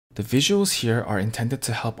The visuals here are intended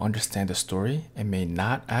to help understand the story and may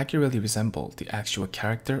not accurately resemble the actual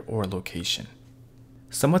character or location.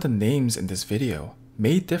 Some of the names in this video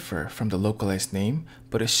may differ from the localized name,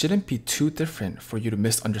 but it shouldn't be too different for you to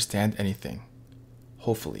misunderstand anything.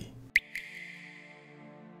 Hopefully.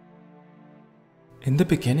 In the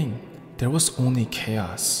beginning, there was only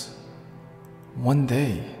chaos. One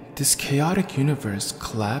day, this chaotic universe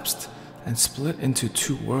collapsed and split into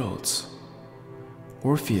two worlds.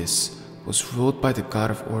 Orpheus was ruled by the god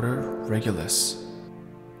of order, Regulus,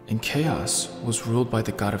 and Chaos was ruled by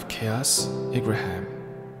the god of chaos, Igraham.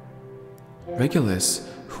 Regulus,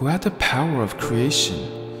 who had the power of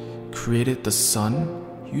creation, created the sun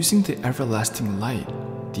using the everlasting light,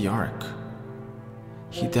 the Ark.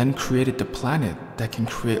 He then created the planet that can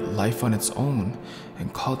create life on its own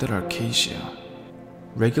and called it Arkesia.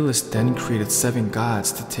 Regulus then created 7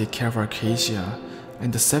 gods to take care of Arkesia,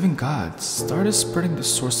 and the 7 gods started spreading the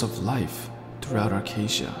source of life throughout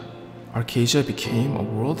Arkesia. Arkesia became a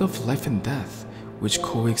world of life and death, which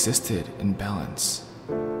coexisted in balance.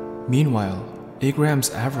 Meanwhile, Igraham's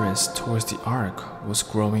avarice towards the Ark was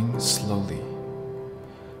growing slowly.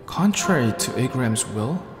 Contrary to Igraham's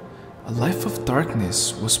will, a life of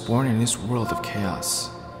darkness was born in his world of chaos.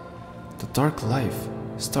 The dark life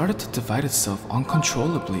started to divide itself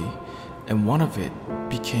uncontrollably, and one of it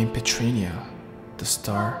became Petrania, the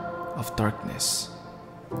star of darkness.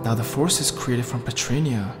 Now the forces created from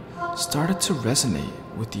Petrania started to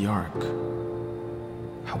resonate with the Ark.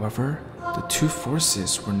 However, the two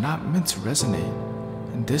forces were not meant to resonate,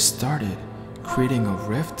 and this started creating a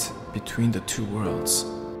rift between the two worlds.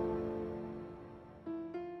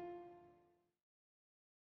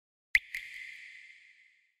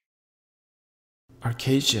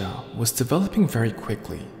 Arkesia was developing very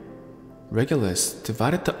quickly. Regulus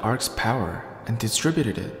divided the Ark's power and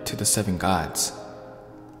distributed it to the 7 gods.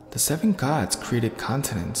 The 7 gods created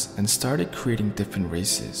continents and started creating different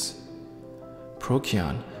races.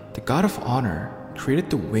 Procyon, the god of honor,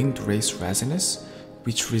 created the winged race Rasinus,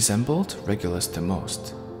 which resembled Regulus the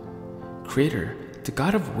most. Crater, the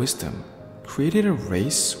god of wisdom, created a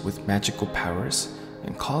race with magical powers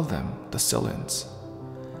and called them the Scyllans.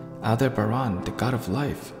 Aldebaran, the god of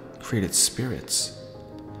life, created spirits.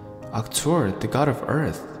 Aktur, the god of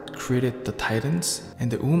earth, created the Titans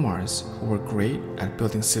and the Umars, who were great at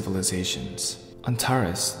building civilizations.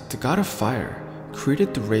 Antares, the god of fire,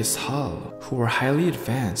 created the race Hal, who were highly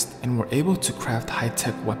advanced and were able to craft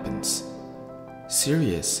high-tech weapons.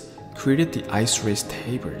 Sirius created the ice race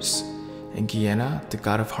Tabers, and Gienah, the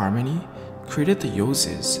god of harmony, created the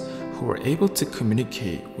Yozes, who were able to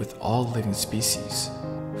communicate with all living species.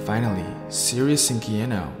 Finally, Sirius and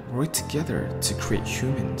Gienah worked together to create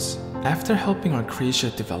humans. After helping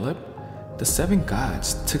Arkesia develop, the 7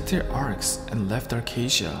 gods took their arcs and left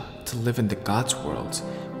Arkesia to live in the gods' world,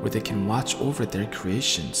 where they can watch over their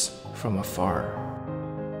creations from afar.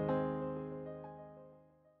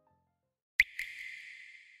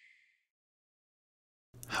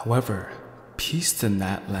 However, peace did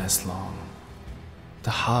not last long. The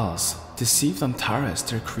Hals deceived Antares,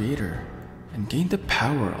 their creator, and gained the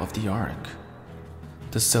power of the Ark.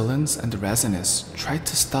 The Scyllans and the Rasinus tried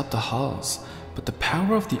to stop the Hals, but the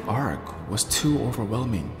power of the Ark was too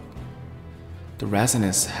overwhelming. The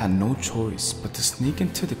Rasinus had no choice but to sneak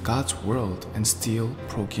into the gods' world and steal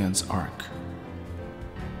Procyon's Ark.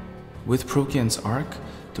 With Procyon's Ark,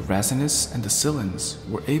 the Rasinus and the Scyllans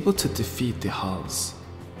were able to defeat the Hals.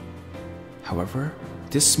 However,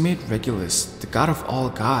 this made Regulus, the god of all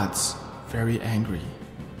gods, very angry.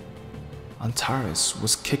 Antares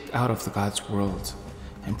was kicked out of the gods' world,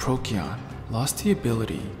 and Procyon lost the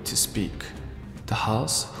ability to speak. The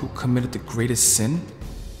Hals, who committed the greatest sin,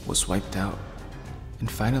 was wiped out. And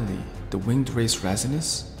finally, the winged race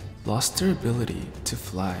Rasinus lost their ability to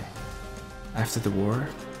fly. After the war,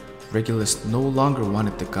 Regulus no longer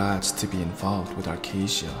wanted the gods to be involved with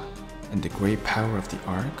Arkesia, and the great power of the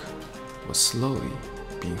Ark was slowly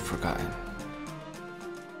being forgotten.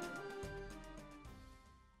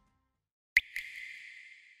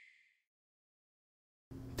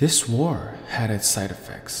 This war had its side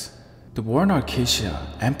effects. The war in Arkesia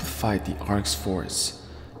amplified the Ark's force,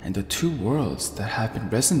 and the two worlds that had been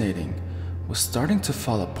resonating was starting to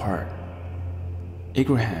fall apart.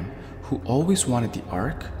 Igraham, who always wanted the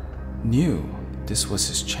Ark, knew this was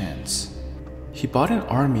his chance. He bought an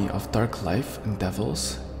army of dark life and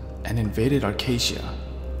devils and invaded Arkesia.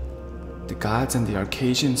 The gods and the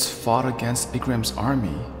Arkasians fought against Igraham's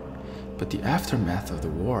army, but the aftermath of the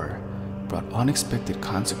war brought unexpected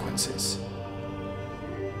consequences.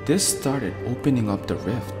 This started opening up the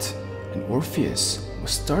rift, and Orpheus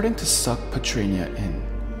was starting to suck Petrania in.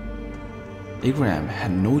 Abraham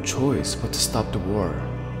had no choice but to stop the war.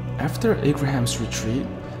 After Abraham's retreat,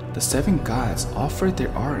 the seven gods offered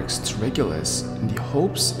their arcs to Regulus in the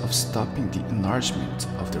hopes of stopping the enlargement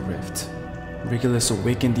of the rift. Regulus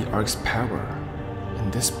awakened the ark's power,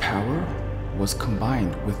 and this power was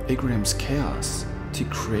combined with Abraham's chaos to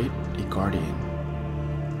create a guardian.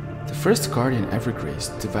 The first guardian ever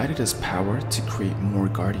graced divided his power to create more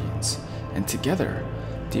guardians, and together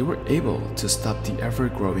they were able to stop the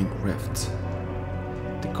ever-growing rift.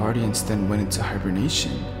 The guardians then went into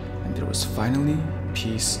hibernation, and there was finally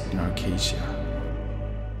peace in Arkesia.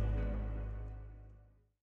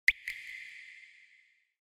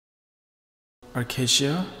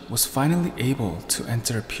 Arkesia was finally able to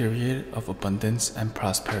enter a period of abundance and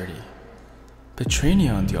prosperity.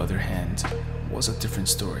 Petrania, on the other hand, was a different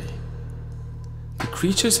story. The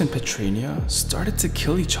creatures in Petrania started to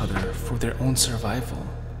kill each other for their own survival.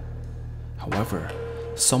 However,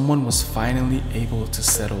 someone was finally able to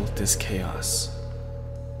settle this chaos.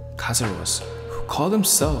 Kazaros, who called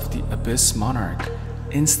himself the Abyss Monarch,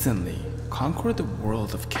 instantly conquered the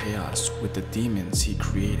world of chaos with the demons he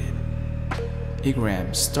created.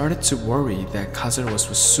 Abraham started to worry that Kazaros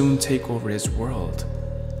would soon take over his world,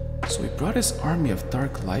 so he brought his army of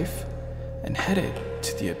dark life and headed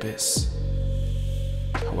to the Abyss.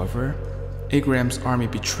 However, Abraham's army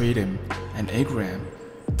betrayed him, and Abraham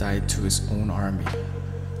died to his own army.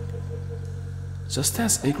 Just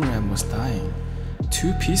as Abraham was dying,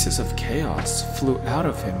 two pieces of chaos flew out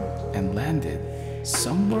of him and landed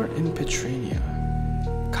somewhere in Petrania.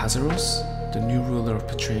 Kazaros, the new ruler of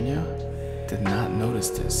Petrania, did not notice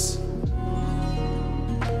this.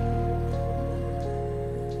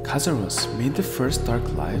 Kazaros made the first Dark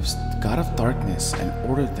Lives the god of darkness and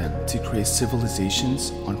ordered them to create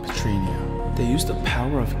civilizations on Petrania. They used the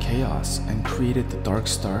power of chaos and created the Dark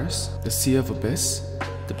Stars, the Sea of Abyss,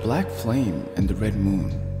 the Black Flame, and the Red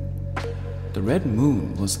Moon. The Red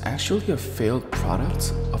Moon was actually a failed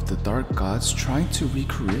product of the Dark Gods trying to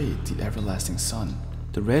recreate the Everlasting Sun.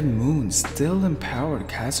 The Red Moon still empowered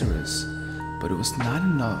Kazaros, but it was not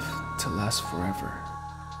enough to last forever.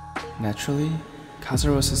 Naturally,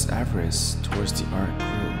 Kazaros' avarice towards the Ark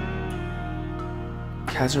grew.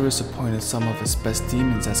 Kazaros appointed some of his best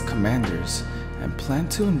demons as commanders and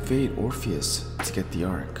planned to invade Orpheus to get the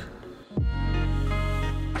Ark.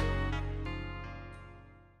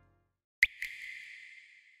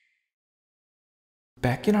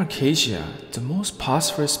 Back in Arkesia, the most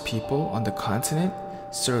prosperous people on the continent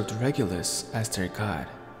served Regulus as their god.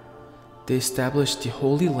 They established the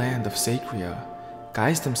holy land of Sacria,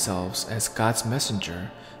 guised themselves as God's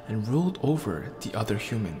messenger, and ruled over the other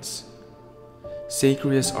humans.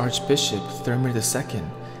 Sacria's Archbishop Thermer II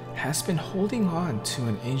has been holding on to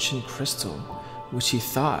an ancient crystal which he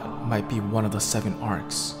thought might be one of the seven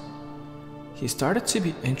arcs. He started to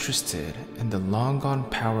be interested in the long-gone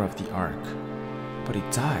power of the Ark, but he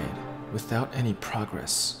died without any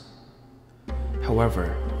progress.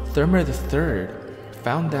 However, Thermer III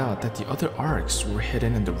found out that the other arcs were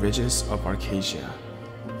hidden in the ridges of Arkesia.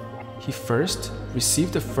 He first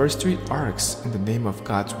received the first three arcs in the name of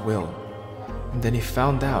God's will, and then he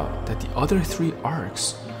found out that the other three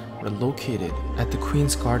arcs were located at the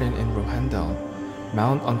Queen's Garden in Rohendel,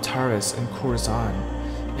 Mount Antares in Khorasan,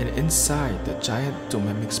 and inside the giant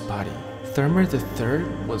Domimic's body. Thermer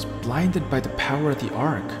III was blinded by the power of the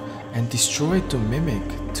Ark and destroyed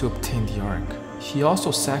Domimic to obtain the Ark. He also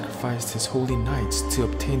sacrificed his holy knights to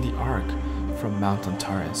obtain the Ark from Mount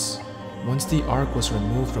Antares. Once the Ark was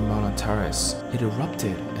removed from Mount Antares, it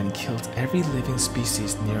erupted and killed every living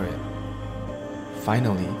species near it.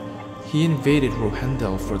 Finally, he invaded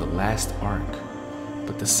Rohendel for the last Ark,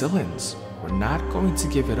 but the Scyllans were not going to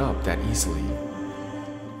give it up that easily.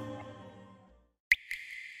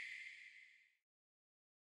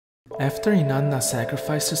 After Inanna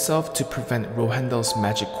sacrificed herself to prevent Rohendel's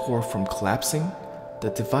magic core from collapsing, the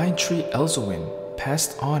divine tree Elzoin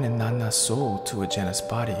passed on Inanna's soul to Ajena's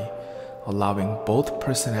body, allowing both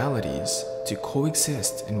personalities to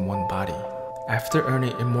coexist in one body. After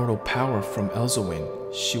earning immortal power from Elzoin,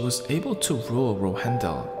 she was able to rule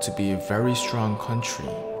Rohendel to be a very strong country,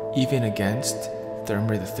 even against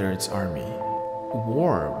Thermer III's army.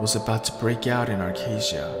 War was about to break out in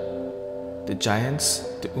Arkesia. The giants,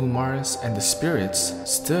 the Umars, and the spirits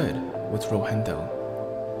stood with Rohendel,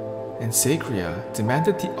 and Sacria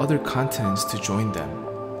demanded the other continents to join them.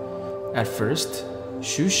 At first,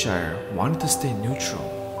 Shushire wanted to stay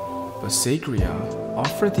neutral, but Sacria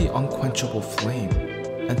offered the unquenchable flame,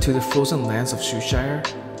 and to the frozen lands of Shushire,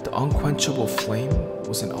 the unquenchable flame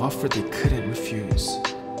was an offer they couldn't refuse.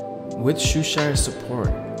 With Shushire's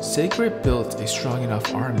support, Sacria built a strong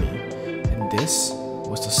enough army, and And this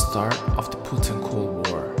was the start of the Photoncool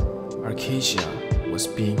War. Arkesia was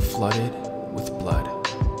being flooded with blood.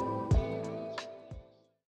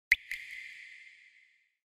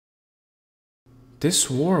 This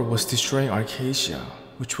war was destroying Arkesia,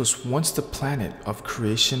 which was once the planet of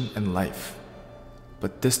creation and life.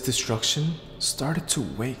 But this destruction started to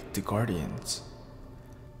wake the Guardians.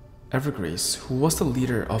 Evergrace, who was the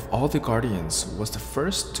leader of all the Guardians, was the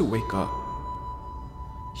first to wake up.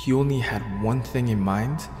 He only had one thing in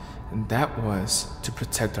mind, and that was to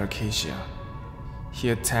protect Arkesia. He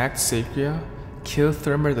attacked Sacria, killed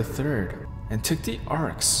Thermer III, and took the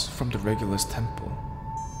Arks from the Regulus Temple.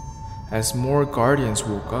 As more Guardians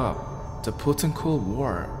woke up, the Photoncool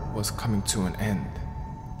War was coming to an end.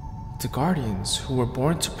 The Guardians, who were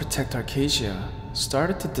born to protect Arkesia,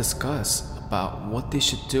 started to discuss about what they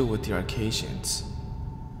should do with the Arkasians.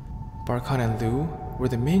 Barkhan and Lu were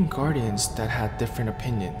the main Guardians that had different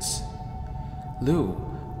opinions. Lu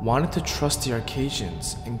wanted to trust the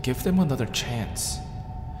Arkasians and give them another chance.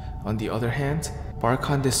 On the other hand,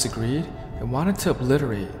 Barkhan disagreed and wanted to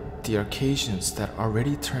obliterate the Arkasians that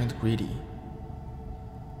already turned greedy.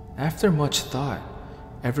 After much thought,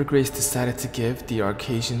 Evergrace decided to give the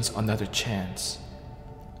Arkasians another chance.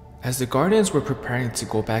 As the Guardians were preparing to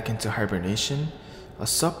go back into hibernation, a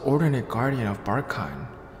subordinate Guardian of Barkhan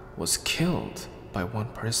was killed by one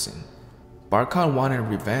person. Barkhan wanted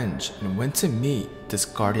revenge and went to meet this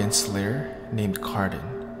Guardian Slayer named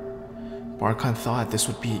Cardin. Barkhan thought this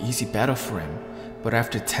would be an easy battle for him, but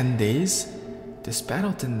after 10 days, this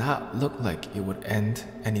battle did not look like it would end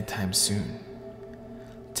anytime soon.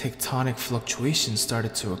 Tectonic fluctuations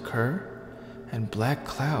started to occur, and black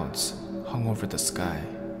clouds hung over the sky.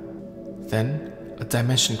 Then, a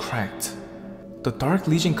dimension cracked. The Dark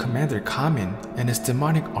Legion commander Kamen and his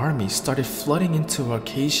demonic army started flooding into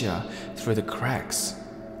Arkesia through the cracks.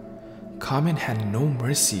 Kamen had no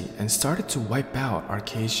mercy and started to wipe out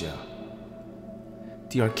Arkesia.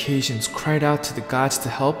 The Arkasians cried out to the gods to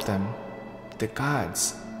help them. The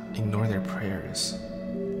gods ignored their prayers.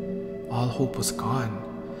 All hope was gone,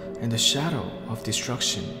 and the shadow of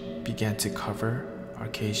destruction began to cover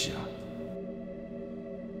Arkesia.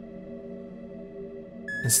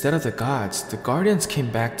 Instead of the gods, the Guardians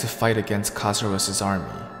came back to fight against Khazaros's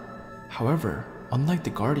army. However, unlike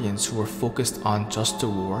the Guardians who were focused on just the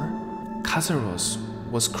war, Khazaros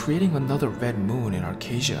was creating another red moon in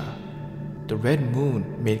Arkesia. The red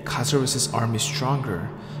moon made Khazaros's army stronger,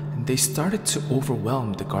 and they started to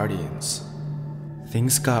overwhelm the Guardians.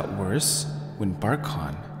 Things got worse when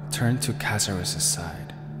Barkhan turned to Khazaros's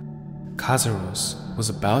side. Khazaros was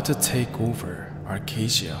about to take over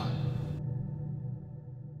Arkesia.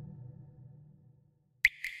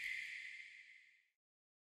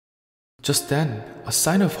 Just then, a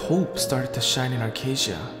sign of hope started to shine in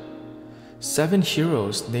Arkesia. 7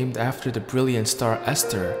 heroes named after the brilliant star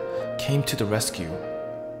Esther came to the rescue.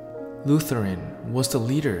 Lutheran was the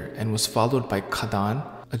leader and was followed by Kadan,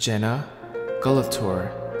 Agena,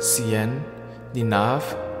 Gulator, Sien, Ninav,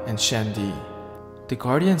 and Shandi. The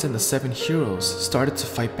Guardians and the 7 heroes started to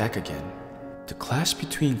fight back again. The clash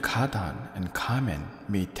between Kadan and Kamen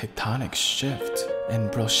made tectonic shift,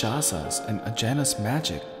 and Belshazzar's and Agena's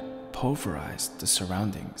magic pulverized the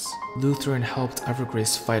surroundings. Lutheran helped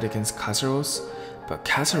Evergrace fight against Khazaros, but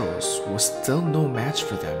Khazaros was still no match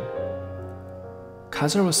for them.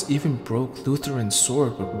 Khazaros even broke Lutheran's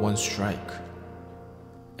sword with one strike.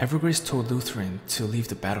 Evergrace told Lutheran to leave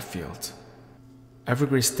the battlefield.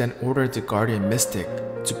 Evergrace then ordered the Guardian Mystic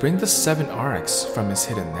to bring the 7 Arks from his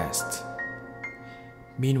hidden nest.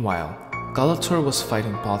 Meanwhile, Gulator was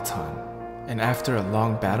fighting Baltan, and after a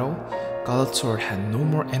long battle, Gulator had no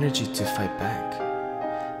more energy to fight back.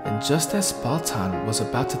 And just as Baltan was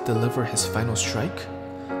about to deliver his final strike,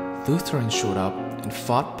 Lutheran showed up and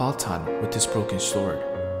fought Baltan with his broken sword.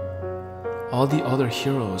 All the other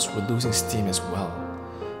heroes were losing steam as well,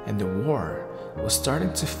 and the war was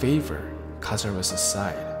starting to favor Khazaros's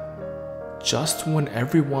side. Just when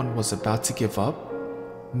everyone was about to give up,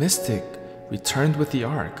 Mystic returned with the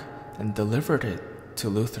Ark and delivered it to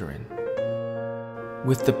Lutheran.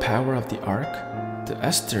 With the power of the Ark, the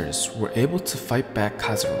Esthers were able to fight back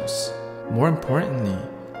Khazaros. More importantly,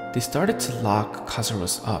 they started to lock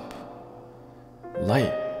Khazaros up.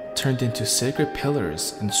 Light turned into sacred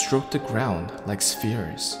pillars and stroked the ground like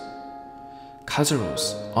spheres.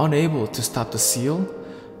 Khazaros, unable to stop the seal,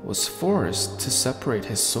 was forced to separate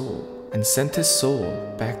his soul and sent his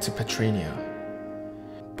soul back to Patrania.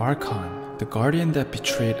 Barkhan, the guardian that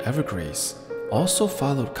betrayed Evergrace, also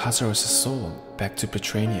followed Khazaros' soul back to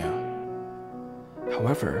Patrania.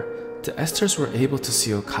 However, the Esthers were able to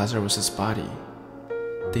seal Khazaros' body.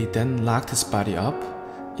 They then locked his body up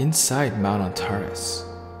inside Mount Antares,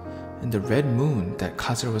 and the red moon that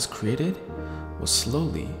Khazra created was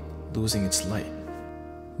slowly losing its light.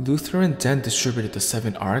 Lutheran then distributed the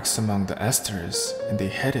 7 arcs among the Esthers, and they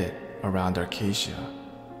headed around Arkesia.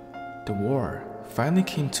 The war finally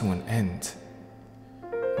came to an end,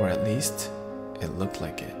 or at least it looked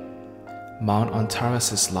like it. Mount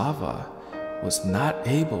Antares' lava was not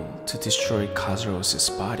able to destroy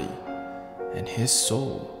Khazra' body, and his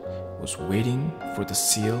soul was waiting for the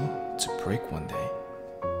seal to break one day.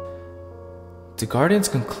 The Guardians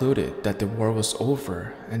concluded that the war was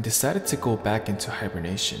over and decided to go back into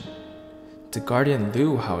hibernation. The Guardian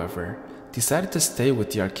Lu, however, decided to stay with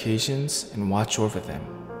the Arkasians and watch over them.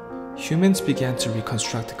 Humans began to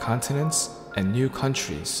reconstruct the continents, and new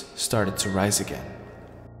countries started to rise again.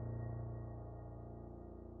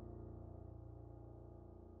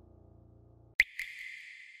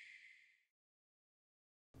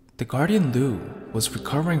 The Guardian Lu was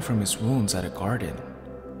recovering from his wounds at a garden.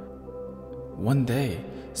 One day,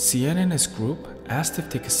 Cian and his group asked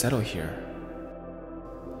if they could settle here.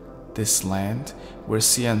 This land, where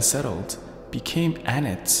Cian settled, became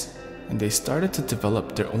Anitz, and they started to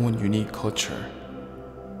develop their own unique culture.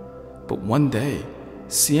 But one day,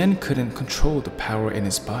 Cian couldn't control the power in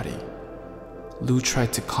his body. Lu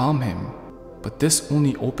tried to calm him, but this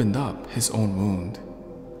only opened up his own wound.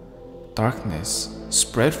 Darkness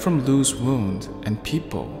spread from Lu's wound, and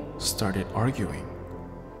people started arguing.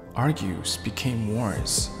 Argues became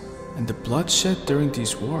wars, and the bloodshed during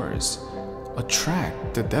these wars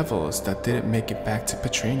attract the devils that didn't make it back to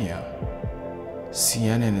Petrania.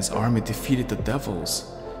 Cian and his army defeated the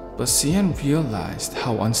devils, but Cian realized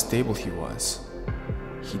how unstable he was.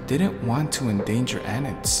 He didn't want to endanger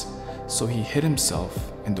Anitz, so he hid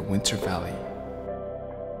himself in the Winter Valley.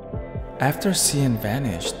 After Cian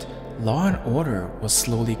vanished, law and order was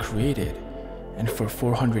slowly created, and for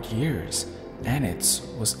 400 years, Anitz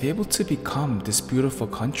was able to become this beautiful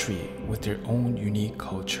country with their own unique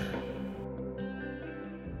culture.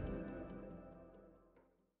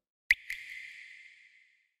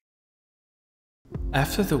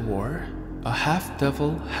 After the war, a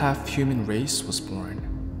half-devil, half-human race was born.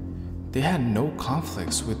 They had no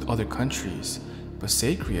conflicts with other countries, but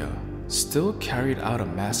Sacria still carried out a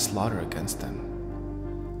mass slaughter against them.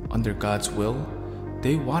 Under God's will,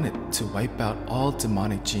 they wanted to wipe out all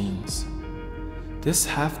demonic genes. This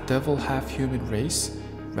half-devil, half-human race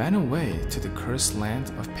ran away to the cursed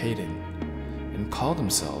land of Payton and called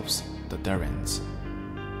themselves the Derens.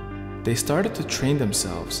 They started to train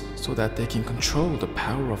themselves so that they can control the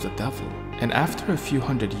power of the devil, and after a few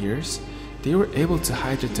hundred years, they were able to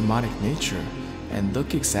hide their demonic nature and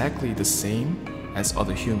look exactly the same as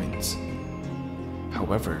other humans.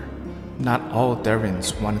 However, not all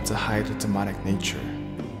Derens wanted to hide their demonic nature.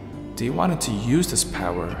 They wanted to use this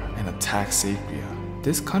power and attack Sacria.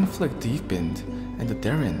 This conflict deepened, and the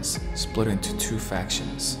Derens split into 2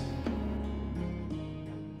 factions.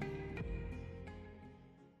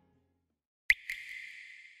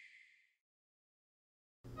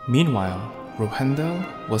 Meanwhile,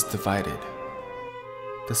 Rohendel was divided.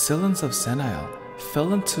 The Scyllans of Zenile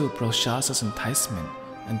fell into Belshazzar's enticement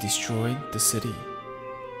and destroyed the city.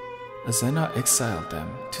 Azena exiled them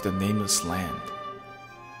to the Nameless land.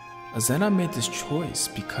 Azena made this choice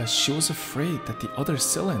because she was afraid that the other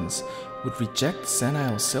Scyllans would reject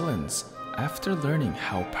Zenile Scyllans after learning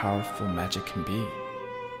how powerful magic can be.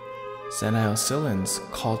 Zenile Scyllans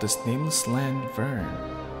called this Nameless land Vern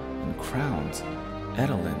and crowned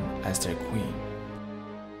Edelin as their queen.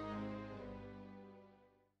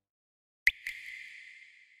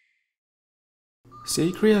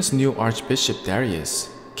 Sacria's new Archbishop Darius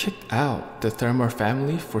kicked out the Thermor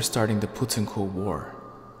family for starting the Photoncool War.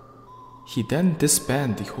 He then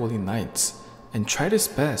disbanded the Holy Knights and tried his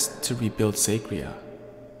best to rebuild Sacria.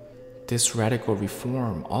 This radical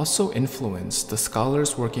reform also influenced the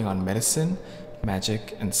scholars working on medicine,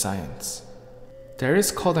 magic, and science.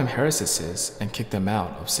 Darius called them heresies and kicked them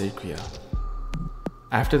out of Sacria.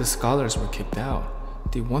 After the scholars were kicked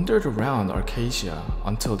out, they wandered around Arkesia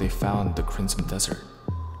until they found the Crimson Desert.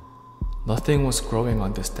 Nothing was growing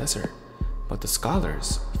on this desert, but the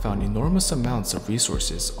scholars found enormous amounts of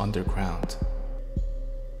resources underground.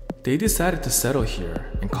 They decided to settle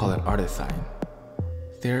here and call it Arthetine.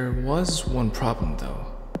 There was one problem though.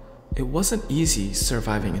 It wasn't easy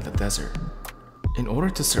surviving in the desert. In order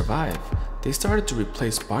to survive, they started to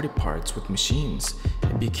replace body parts with machines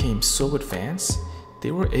and became so advanced,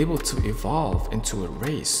 they were able to evolve into a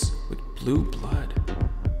race with blue blood.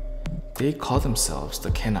 They called themselves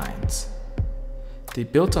the Canines. They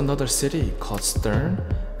built another city called Stern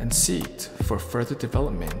and seeked for further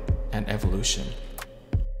development and evolution.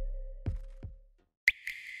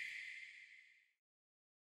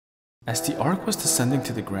 As the Ark was descending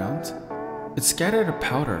to the ground, it scattered a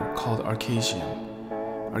powder called Arkasium.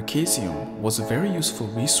 Arkesia was a very useful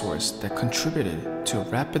resource that contributed to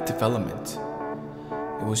rapid development.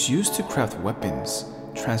 It was used to craft weapons,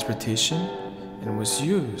 transportation, and was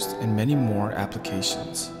used in many more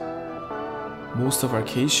applications. Most of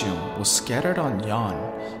Arkasium was scattered on Yan,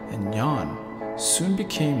 and Yan soon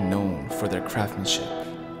became known for their craftsmanship.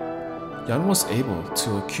 Yan was able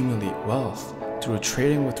to accumulate wealth through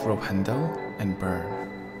trading with Rohendel and Vern.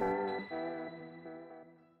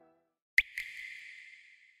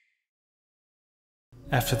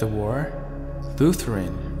 After the war,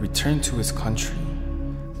 Lutheran returned to his country.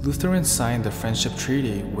 Lutheran signed the friendship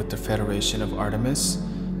treaty with the Federation of Artemis,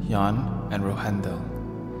 Yan, and Rohendel.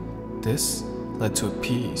 This led to a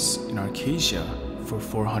peace in Arkesia for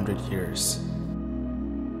 400 years.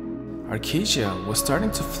 Arkesia was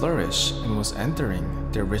starting to flourish and was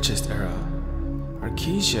entering their richest era.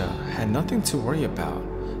 Arkesia had nothing to worry about,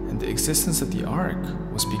 and the existence of the Ark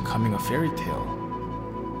was becoming a fairy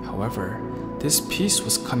tale. However, this peace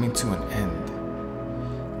was coming to an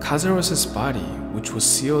end. Khazaros's body, which was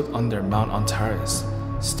sealed under Mount Antares,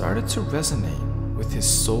 started to resonate with his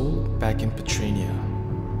soul back in Petrania.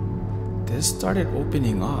 This started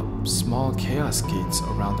opening up small chaos gates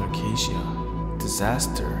around Arkesia.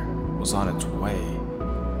 Disaster was on its way,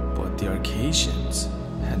 but the Arkasians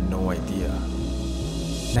had no idea.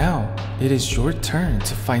 Now, it is your turn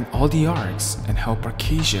to find all the Arks and help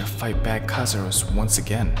Arkesia fight back Khazaros once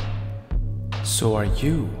again. So are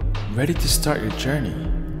you ready to start your journey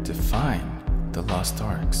to find the lost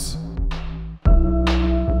Arks?